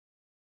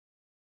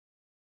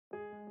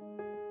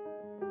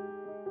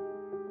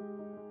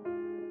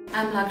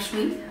I'm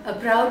Lakshmi, a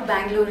proud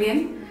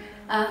Bangalorean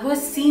who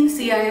has seen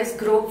CIS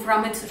grow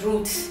from its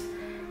roots,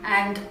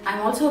 and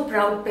I'm also a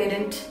proud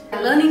parent.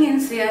 Learning in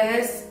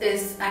CIS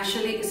is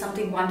actually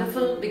something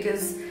wonderful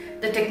because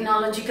the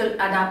technological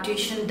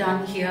adaptation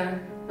done here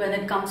when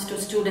it comes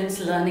to students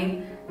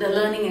learning, the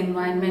learning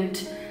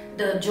environment,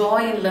 the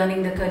joy in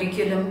learning the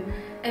curriculum,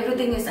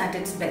 everything is at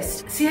its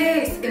best.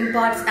 CIS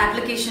imparts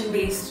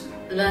application-based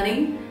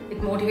learning.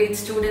 It motivates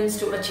students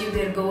to achieve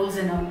their goals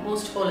in a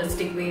most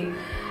holistic way.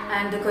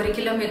 And the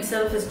curriculum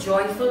itself is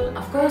joyful.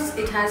 Of course,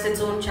 it has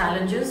its own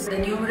challenges. The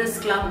numerous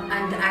club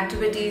and the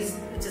activities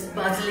which is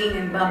buzzing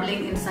and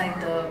bubbling inside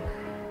the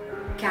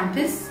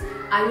campus.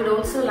 I would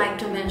also like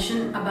to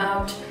mention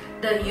about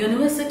the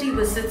university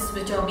visits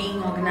which are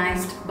being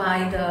organized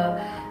by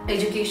the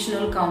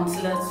educational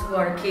counselors who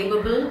are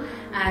capable,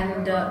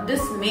 and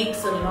this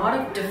makes a lot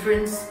of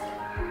difference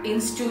in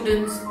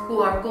students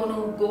who are going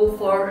to go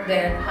for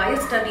their higher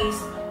studies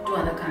to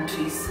other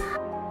countries.